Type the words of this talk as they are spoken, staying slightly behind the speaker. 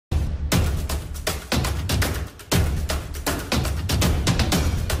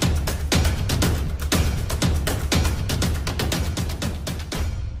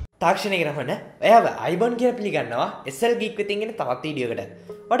තාක්ෂණය කරන ඔයාව අයිබෝන් කියලා පිළිගන්නවා SL GEEK වෙතින් එන තවත් වීඩියෝ එකකට.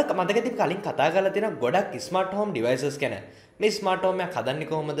 ඔයාලට මතක තිබ්බ කලින් කතා කරලා තියෙන ගොඩක් ස්මාර්ට් හෝම් ඩිවයිසස් ගැන. මේ ස්මාර්ට් හෝම් එකක් හදන්නේ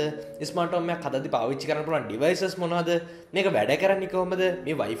කොහොමද? ස්මාර්ට් හෝම් එකක් හදද්දී පාවිච්චි කරන්න පුළුවන් ඩිවයිසස් මොනවද? මේක වැඩ කරන්නේ කොහොමද?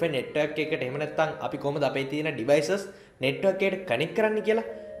 මේ Wi-Fi network එකකට එහෙම නැත්නම් අපි කොහොමද අපේ තියෙන ඩිවයිසස් network එකට කනෙක්ට් කරන්නේ කියලා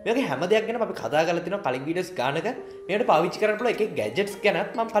මේ වගේ හැම දෙයක් ගැන අපි කතා කරලා තිනවා කලින් වීඩියෝස් ගානක. මේකට පාවිච්චි කරන්න පුළුවන් එක එක ගැජට්ස්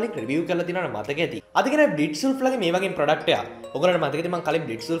ගැනත් මම කලින් රිවිව් කරලා තිනවනේ මතක ඇති. අද කියන බ්ලිට්සුල්ෆ් ලගේ මේ වගේ ප්‍රොඩක්ට් එකක්. ඔයගොල්ලන්ට මතකද මම කලින්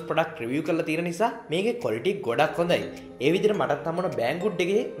බ්ලිට්සුල්ෆ් ප්‍රොඩක්ට් රිවිව් කරලා තියෙන නිසා මේකේ ක්වොලිටි ගොඩක් හොඳයි. ඒ විදිහට මටත් හම්බුන බෑන්ගුඩ්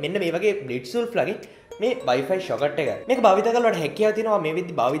එකේ මෙන්න මේ වගේ බ්ලිට්සුල්ෆ් ලගේ මේ Wi-Fi socket එක. මේක භාවිතා කරලා වලට හැකියාව තියෙනවා මේ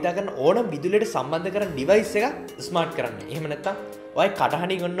විදිහ භාවිතා කරන ඕනම විදුලියට සම්බන්ධ කරන device එක ස්මාර්ට් කරන්න. එහෙම නැත්නම් ඔය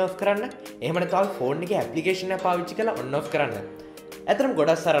කටහඬින් on off කරන්න. එහෙම නැත්නම් ෆෝන් එකේ ඇප්ලිකේෂන් එක පාවිච්චි කරලා on off කරන්න. ඇතරම්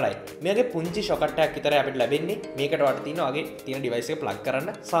ගොඩක් සරලයි. මේකේ පුංචි socket එකක් විතරයි අපිට ලැබෙන්නේ. මේකට වට තියෙන වගේ තියෙන device එක plug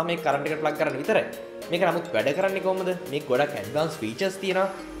කරන්න සහ මේ current එකට plug කරන්න විතරයි. මේක නමුත් වැඩ කරන්නේ කොහොමද? මේක ගොඩක් advanced features තියෙනවා.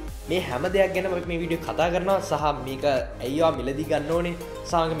 මේ හැම දෙයක් ගැන මේ වීඩියෝ කතා කරනවා සහ මේක ඇයිවා මිලදී ගන්න ඕනේ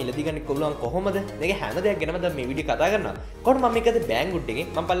සහ මේක මිලදී ගන්න කොහොමද? මේක හැම දෙයක් ගැනම දැන් මේ වීඩියෝ කතා කරනවා. කොහොමද මම මේකද බෑන්ගුඩ් එකේ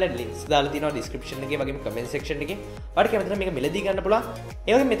මම පල්ලෙන් links දාලා තියෙනවා description එකේ වගේම comment section එකේ. ඔයාලට කැමති නම් මේක මිලදී ගන්න පුළුවන්.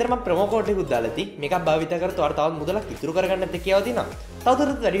 ඒ වගේම මෙතන මම promo code එකකුත් දාලා තියෙයි. මේක භාවිත කරලා ඔයාලට තවත් මුදලක් ඉතුරු කරගන්නත් කියලා තියෙනවා.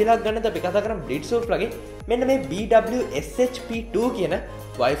 තවදුරටත් වැඩි වෙලාවක් ගන්නත් අපි කතා කරමු බ්ලිට්සුල්ෆ් ලගේ මෙන්න මේ BWSHP2 කියන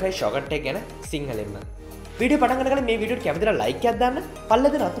Wi-Fi socket එක ගැන සිංහලෙන්ම. वीडियो पटन करने මේ वीडियो කැමතිද ලයික් එකක් දාන්න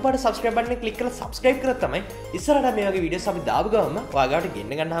පල්ලෙද රතු පාට subscribe button එක click කරලා subscribe කරලා තමයි ඉස්සරහට මේ වගේ වීඩියෝස් අපි දාපු ගමන් ඔයාලට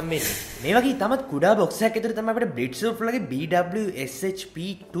ගෙන්න ගන්න හම්බෙන්නේ මේ වගේ තමත් කුඩා box එකක් ඇතුලේ තමයි අපිට බ්ලිට්සුල්ෆ් ලගේ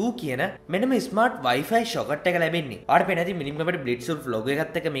BWSHP2 කියන මෙන්න මේ smart Wi-Fi socket එක ලැබෙන්නේ ඔයාලට පේන ඇති මිනිමම් අපිට බ්ලිට්සුල්ෆ් logo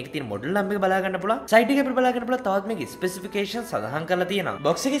එකත් එක්ක මේකේ තියෙන model number එක බලා ගන්න පුළුවන් site එකේ අපිට බලා ගන්න පුළුවන් තවත් මේකේ specification සඳහන් කරලා තියෙනවා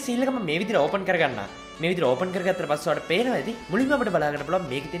box එකේ seal එක මම මේ විදිහට open කරගන්නවා මේ විදිහට ඕපන් කරගත්තට පස්සේ ඔයාලට පේනවා ඇති මුලින්ම අපිට බලා ගන්න පුළුවන්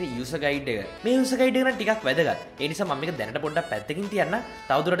මේකේ තියෙන යූසර් ගයිඩ් එක. මේ යූසර් ගයිඩ් එක නම් ටිකක් වැදගත්. ඒ නිසා මම මේක දැනට පොඩ්ඩක් පැත්තකින් තියන්න.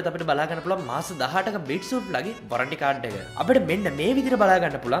 තවදුරටත් අපිට බලා ගන්න පුළුවන් මාස 18ක බ්ලිට්සුල්ෆ් ලගේ වොරන්ටි කාඩ් එක. අපිට මෙන්න මේ විදිහට බලා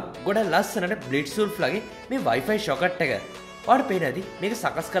ගන්න පුළුවන් ගොඩක් ලස්සනට බ්ලිට්සුල්ෆ් ලගේ මේ Wi-Fi socket එක. ඔයාලට පේනවා ඇති මේක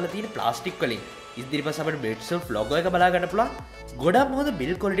සකස් කරලා තියෙන ප්ලාස්ටික් වලින්. ඉදිරිපස්ස අපිට බ්ලිට්සුල්ෆ් logo එක බලා ගන්න පුළුවන්. ගොඩක් හොඳ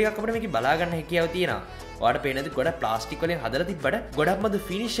බිල් ක්වොලිටි එකක් අපිට මේකේ බලා ගන්න හැකියාව තියෙනවා. ඔයාලට පේනද ගොඩක් ප්ලාස්ටික් වලින් හදලා තිබ්බට ගොඩක් මද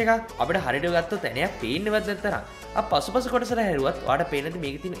ෆිනිෂ් එකක් අපිට හරියට ගත්තොත් එනයක් පේන්නේවත් නැතරම් අර පසුපස කොටසට හැරුවත් ඔයාලට පේනද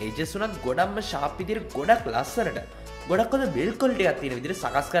මේකේ තියෙන එජස් උනත් ගොඩක්ම ෂාප් විදිහට ගොඩක් ලස්සනට ගොඩක් හොඳ බිල් ක්වොලිටි එකක් තියෙන විදිහට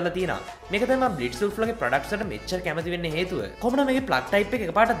සකස් කරලා තියෙනවා මේක තමයි මම බ්ලිට්සුල්ෆ් ලගේ ප්‍රොඩක්ට්ස් වලට මෙච්චර කැමති වෙන්න හේතුව කොහොමද මේකේ ප්ලග් ටයිප් එක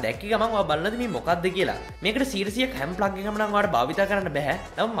එකපාරට දැක්ක ගමන් ඔයා බලනද මේ මොකක්ද කියලා මේකට 100ක් හැම ප්ලග් එකම නම් ඔයාලට භාවිතා කරන්න බෑ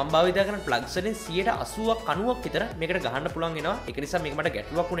නමුත් මම භාවිතා කරන ප්ලග්ස් වලින් 80ක් 90ක් විතර මේකට ගහන්න පුළුවන් වෙනවා ඒක නිසා මේක මට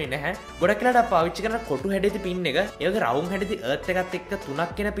ගැටලුවක් වුණේ නැහැ ගොඩක් වෙලාවට පාවිච්චි කරන කොටු හැඩෙති පින් එක ඒක රවුම් හැඩෙති එර්ත් එකත් එක්ක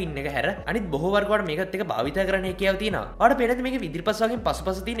තුනක් වෙන පින් එක හැර අනිත් බොහෝ වර්ග මේකත් එක්ක භාවිතා කරන්න හැකියාව තියෙනවා ඔයාලට පේනද මේකේ ඉදිරිපස් වගේ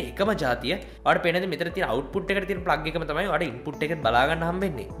පසුපස තියෙන එකම જાතිය ඔයාලට පේනද මෙතන තියෙන අවුට්පුට් එකට තියෙන ප්ලග් එකම තමයි ඔයාලට ඉන්පුට් එකත් බලා ගන්න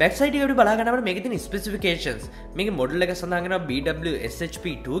හම්බෙන්නේ බෑක් සයිඩ් එක අපි බලා ගන්නකොට මේකේ තියෙන ස්පෙસિෆිකේෂන්ස් මේකේ මොඩල් එක සඳහන් වෙනවා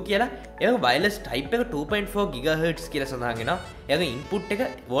BWSHP2 කියලා ඒක වයර්ලස් ටයිප් එක 2.4 GHz කියලා සඳහන් වෙනවා ඒක ඉන්පුට් එක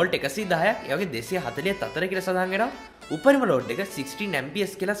වෝල්ට් 110ක් ඒ වගේ 244 කියලා සඳහන් වෙනවා උපරිම ලෝඩ් එක 16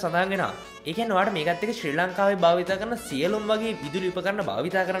 amps කියලා සඳහන් වෙනවා ඒ කියන්නේ ඔයාලට මේකත් එක්ක ශ්‍රී ලංකාවේ භාවිත කරන සියලුම වගේ විදුලි උපකරණ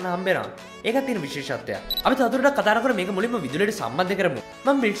භාවිත කරන්න හම්බ වෙනවා ඒකත් තියෙන විශේෂත්වය අපි තවදුරටත් කතා කරමු මේක මුලින්ම විදුලියට සම්බන්ධ කරමු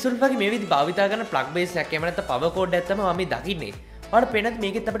මම බ්ලිට්සුල්ෆ් වගේ මේ විදි භාවිත කරන ප්ලග් බේස් එකක් එහෙම නැත්නම් පවර් කෝඩ් එකක් තමයි මම දකින්නේ ඔයාලට පේනද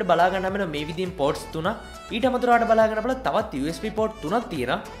මේකෙත් අපිට බලා ගන්න හැම මේ විදිහින් පෝට්ස් තුනක් ඊට අමතරව ඔයාලට බලා ගන්න බලන්න තවත් USB පෝට් තුනක්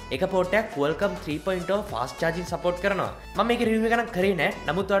තියෙනවා එක පෝට් එකක් Qualcomm 3.0 fast charging support කරනවා මම මේකේ රිවිව් එක නම් කරේ නෑ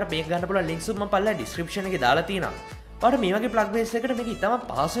නමුත් ඔයාලට මේක ගන්න පුළුවන් links මම පල්ලා description එකේ දාලා තියෙනවා ඔයාලට මේ වගේ plug base එකකට මේක ඉතාම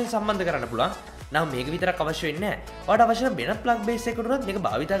පහසුවෙන් සම්බන්ධ කරන්න පුළුවන් නම් මේක විතරක් අවශ්‍ය වෙන්නේ නැහැ. ඔයාලට අවශ්‍ය නම් වෙන plug base එකකට උනත් මේක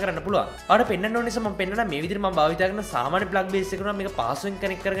භාවිත කරන්න පුළුවන්. ඔයාලට පෙන්වන්න ඕන නිසා මම පෙන්වනවා මේ විදිහට මම භාවිත කරන සාමාන්‍ය plug base එකකට මේක පහසුවෙන්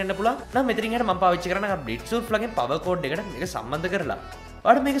කනෙක්ට් කරගන්න පුළුවන්. නම් මෙතනින් එහාට මම පාවිච්චි කරන බ්ලිට්සුල්ෆ් ලගෙන් power cord එකට මේක සම්බන්ධ කරලා.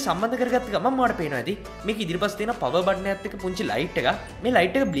 ඔයාලට මේක සම්බන්ධ කරගත්ත ගමන් ඔයාලට පේනවා ඇති මේක ඉදිරිපස්ස තියෙන power button එකත් එක්ක පුංචි light එකක්. මේ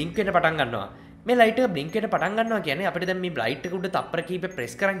light එක blink වෙන්න පටන් ගන්නවා. මේ light එක blink වෙන්න පටන් ගන්නවා කියන්නේ අපිට දැන් මේ light එක උඩ තප්පර කීපේ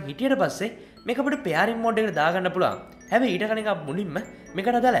press කරන් හිටියට පස්සේ මේක අපිට pairing mode එකට දාගන්න පුළුවන්. හැබැයි ඊට කලින් අපි මුලින්ම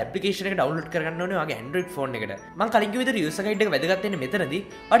මේකට අදාළ ඇප්ලිකේෂන් එක ඩවුන්ලෝඩ් කරගන්න ඕනේ ඔයාගේ Android phone එකට. මම කලින් කිව්ව විදිහට user guide එක වැදගත් වෙන්නේ මෙතනදී.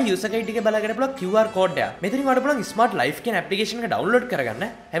 ඔයාලට user guide එකේ බලාගෙන පුළුවන් QR code එක. මෙතනින් ඔයාලට පුළුවන් smart life කියන ඇප්ලිකේෂන් එක ඩවුන්ලෝඩ් කරගන්න.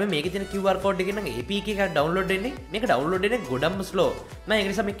 හැබැයි මේකේ තියෙන QR code එකෙන් නම් APK එකක් ඩවුන්ලෝඩ් වෙන්නේ. මේක ඩවුන්ලෝඩ් වෙන්නේ ගොඩක්ම slow. මම ඒක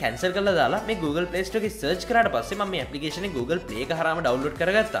නිසා මේ cancel කරලා දාලා මේ Google Play Store එකේ search කරාට පස්සේ මම මේ ඇප්ලිකේෂන් එක Google Play එක හරහාම ඩවුන්ලෝඩ්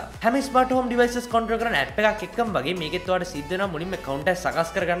කරගත්තා. හැම smart home devices control කරන app එකක් එක්කම වගේ මේකෙත් ඔයාලට සිද්ධ වෙනවා මුලින්ම account එක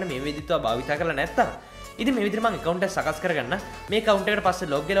සකස් කරගන්න මේ විදිහට ඔයා භාවිත කරලා නැත්තම් ඉතින් මේ විදිහට මම account එක සකස් කරගන්න මේ account එකට පස්සේ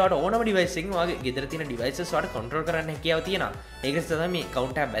log වෙලා ඔයාලට ඕනම device එකකින් ඔයාගේ ගෙදර තියෙන devices ඔයාලට control කරන්න හැකියාව තියෙනවා. ඒක නිසා තමයි මේ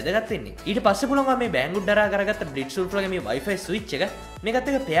account එක වැදගත් වෙන්නේ. ඊට පස්සේ පුළුවන් ඔයා මේ බෑන්ගුඩ් දරා කරගත්ත බ්ලිට්සුල්ෆ් වගේ මේ Wi-Fi switch එක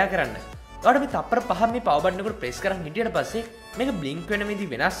මේකත් එක්ක pair කරන්න. ඔයාලට මේ තප්පර 5 මේ පවර් බටන් එකට ප්‍රෙස් කරන් හිටියට පස්සේ මේක බ්ලින්ක් වෙන විදිහ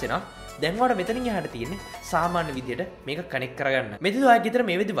වෙනස් වෙනවා. දැන් ඔයාලට මෙතනින් එහාට තියෙන්නේ සාමාන්‍ය විදියට මේක කනෙක්ට් කරගන්න. මෙතන ඔයාලා ගෙදර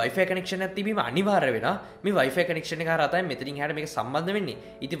මේ විදිහ Wi-Fi connection එකක් තිබීම අනිවාර්ය වෙනවා. මේ Wi-Fi connection එක හරහා තමයි මෙතනින් එහාට මේක සම්බන්ධ වෙන්නේ.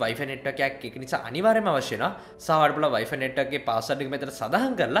 ඉතින් Wi-Fi network එකක් ඒක නිසා අනිවාර්යයෙන්ම අවශ්‍ය වෙනවා. සාමාන්‍ය බලලා Wi-Fi network එකේ password එක මෙතන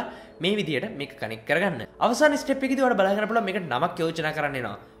සඳහන් කරලා මේ විදියට මේක කනෙක්ට් කරගන්න. අවසාන ස්ටෙප් එකේදී ඔයාලා බලා ගන්න පුළුවන් මේකට නමක් යෝජනා කරන්න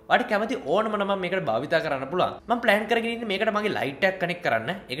එනවා. ඔයාලට කැමති ඕනම නමක් මේකට භාවිතා කරන්න පුළුවන්. මම ප්ලෑන් කරගෙන ඉන්නේ මේකට මගේ ලයිට් එකක් කනෙක්ට් කරන්න.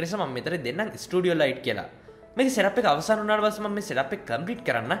 ඒක නිසා මම මෙතන දෙන්නම් ස්ටුඩියෝ ලයිට් කියලා. මේක සෙටප් එක අවසන් වුණාට පස්සේ මම මේ සෙටප් එක කම්ප්ලීට්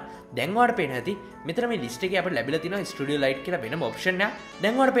කරන්න. දැන් ඔයාලට පේන ඇති මෙතන මේ ලිස්ට් එකේ අපිට ලැබිලා තියෙනවා ස්ටුඩියෝ ලයිට් කියලා වෙනම ඔප්ෂන් එකක්.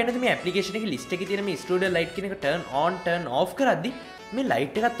 දැන් ඔයාලට පේන ඇති මේ ඇප්ලිකේෂන් එකේ ලිස්ට් එකේ තියෙන මේ ස්ටුඩියෝ ලයිට් කියන එක turn on turn off කරද්දි මේ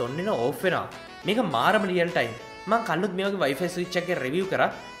ලයිට් එකත් on වෙනවා off වෙනවා. මේක මාරම රියල් ටයිම්. මම කල්ලුත් මේ වගේ Wi-Fi switch එකේ review කරා.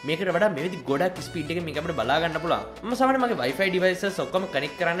 මේකට වඩා මේ විදි ගොඩක් ස්පීඩ් එකෙන් මේක අපිට බලා ගන්න පුළුවන්. මම සාමාන්‍යයෙන් මගේ Wi-Fi devices ඔක්කොම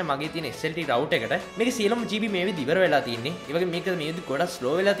කනෙක්ට් කරන්නේ මගේ තියෙන SLT router එකට. මේක සියලුම GB මේ විදි ඉවර වෙලා තියෙන්නේ. ඒ වගේ මේක මේ විදි ගොඩක්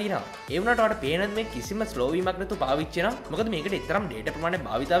slow වෙලා තියෙනවා. ඒ වුණාට ඔයාලට පේනද මේ කිසිම slow වීමක් නැතුව පාවිච්චි කරනවා. මොකද මේකට තරම් data ප්‍රමාණයක්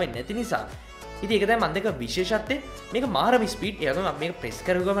භාවිතා වෙන්නේ නැති නිසා. ඉතින් ඒක තමයි මම දෙක විශේෂත්වය. මේක මාරම ස්පීඩ්. ඒ වගේම මේක ප්‍රෙස්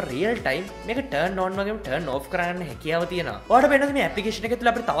කරගම රියල් ටයිම් මේක turn on වගේම turn off කරන්න හැකියාව තියෙනවා. ඔයාලට පේනද මේ ඇප්ලිකේෂන් එක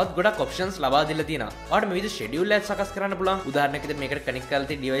තුළ අපිට තවත් ගොඩක් ඔප්ෂන්ස් ලබා දීලා තියෙනවා. ඔයාලට මේ විදිහට schedule එක සකස් කරන්න පුළුවන්. උදාහරණයක් විදිහට මේකට කනෙක්ට් කරලා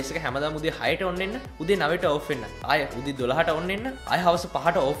තියෙන device එක හැමදාම උදේ 6ට on වෙන්න, උදේ 9ට off වෙන්න. ආය උදේ 12ට on වෙන්න, ආය හවස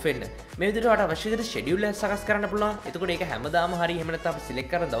 5ට off වෙන්න. මේ විදිහට ඔයාලට අවශ්‍ය විදිහට schedule එක සකස් කරන්න පුළුවන්. එතකොට ඒක හැමදාම හරි එහෙම නැත්නම් අපි select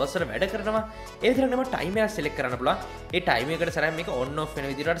කරන දවස්වල වැඩ කරනවා. ඒ විදිහට නම time එකක් select කරන්න පුළුවන්. ඒ time එකට සරයි මේක on off වෙන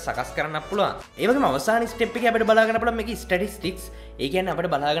විදිහට සකස් කරන්න පුළුවන්. ඒ වගේම අවසාන ස්ටෙප් එකේ අපිට බලා ගන්න පුළුවන් මේකේ ස්ටැටිස්ටික්ස්. ඒ කියන්නේ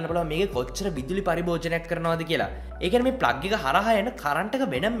අපිට බලා ගන්න පුළුවන් මේකේ කොච්චර විදුලි පරිභෝජනයක් කරනවද කියලා. ඒ කියන්නේ මේ ප්ලග් එක හරහා එන කරන්ට් එක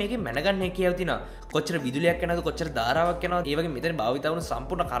වෙනම මේකේ මැනගන්න හැකියාව තියෙනවා. කොච්චර විදුලියක් යනවද, කොච්චර ධාරාවක් යනවද, ඒ වගේ මෙතන භාවිත වුණු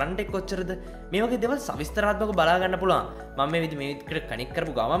සම්පූර්ණ කරන්ට් එක කොච්චරද, මේ වගේ දේවල් සවිස්තරාත්මකව බලා ගන්න පුළුවන්. මම මේ විදිහට කනෙක්ට්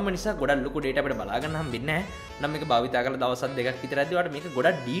කරපු ගමන්ම නිසා ගොඩක් ලොකු data අපිට බලා ගන්න හම්බෙන්නේ නැහැ. නම් මේක භාවිතා කරලා දවස් දෙකක් විතර ඇද්දි ඔයාලට මේක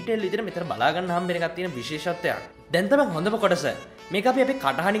ගොඩක් ඩීටේල් විදිහට මෙතන බලා ගන්න හම්බෙන එකක් තියෙන විශේෂත්වයක්. දැන් තමයි හොඳම කොටස. මේක අපි අපේ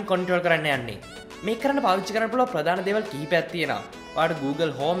කටහඬින් කන්ට්‍රෝල් කරන්න යන්නේ. මේක කරන්න පාවිච්චි කරන්න පුළුවන් ප්‍රධාන දේවල් කිහිපයක් තියෙනවා. ඔයාලට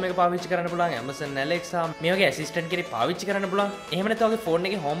Google Home එක පාවිච්චි කරන්න පුළුවන්, Amazon Alexa මේ වගේ assistant කෙනෙක් පාවිච්චි කරන්න පුළුවන්. එහෙම නැත්නම් ඔයාගේ phone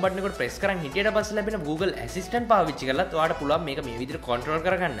එකේ home button එකට press කරන් හිටියට පස්සේ ලැබෙන Google Assistant පාවිච්චි කරලත් ඔයාලට පුළුවන් මේක මේ විදිහට control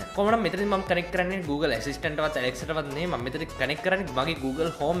කරගන්න. කොහොමද මෙතනදී මම connect කරන්නේ Google Assistant වත් Alexa වත් නෙමෙයි. මම මෙතන connect කරන්නේ මගේ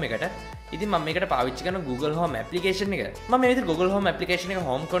Google Home එකට. ඉතින් මම මේකට පාවිච්චි කරන Google Home application එක. මම මේ විදිහට Google Home application එක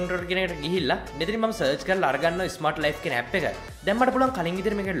home control කියන එකට ගිහිල්ලා මෙතනින් මම search කරලා අරගන්නවා smart life කියන app එක. දැන් මට පුළුවන් කලින්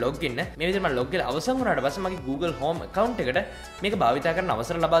විදිහට මේකට log වෙන්න. මේ විදිහට මම log වෙලා අවසන් වුණාට පස්සේ මගේ Google Home account එකට මේක භාවිතා කරන්න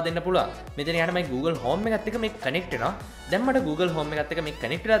අවසර ලබා දෙන්න පුළුවන්. මෙතන යන මගේ Google Home එකත් එක්ක මේක connect වෙනවා. දැන් මට Google Home එකත් එක්ක මේක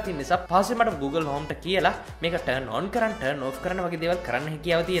connect වෙලා තියෙන නිසා පස්සේ මට Google Home ට කියලා මේක turn on කරන්න, turn off කරන්න වගේ දේවල් කරන්න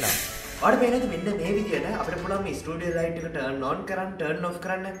හැකියාව තියෙනවා. ඔයාලට පේනද මෙන්න මේ විදිහට අපිට පුළුවන් මේ ස්ටුඩියෝ ලයිට් එක turn on කරන්න, turn off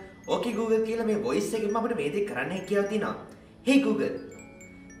කරන්න. Okay Google කියලා මේ voice එකෙන්ම අපිට මේ දේ කරන්න හැකියාව තියෙනවා. Hey Google,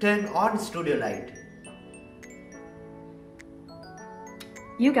 turn on studio light.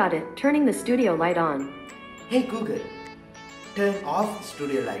 You got it. Turning the studio light on. Hey Google, turn off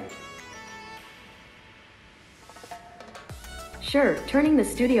studio light. Sure, turning the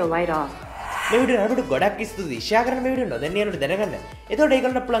studio light off. මේ වීඩියෝ අපිට ගොඩක් ස්තුතියි. ෂෙයා කරන්න මේ වීඩියෝ නොදන්න යනට දැනගන්න. එතකොට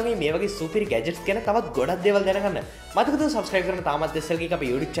ඒගොල්ලන්ට පුළුවන් මේ වගේ සුපිරි ගැජට්ස් ගැන තවත් ගොඩක් දේවල් දැනගන්න. මතක තව subscribe කරන්න තාමත් SL GEEK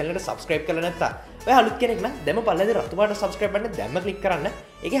අපේ YouTube channel එකට subscribe කරලා නැත්නම් ඔය අලුත් කෙනෙක් නම් දැම්ම පල්ලේදී රතු පාට subscribe බටන් දැම්ම click කරන්න.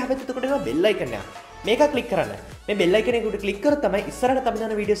 ඒකේ හැබැයි එතකොට එනවා bell icon එක. මේක click කරන්න. මේ bell icon එක උඩ click කරොත් තමයි ඉස්සරහට අපි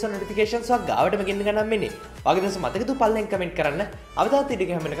දාන videos වල notifications වක් ගාවටම ගෙන්න ගන්න වෙන්නේ. වගේ දවස් මතක තු පල්ලෙන් comment කරන්න. අවදාත්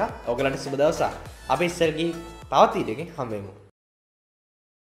වීඩියෝ එක හැම එකක් ඔයගලන්ට සුබ දවසක්. අපි SL GEEK තවත් වීඩියෝ එකකින් හම්බ වෙමු.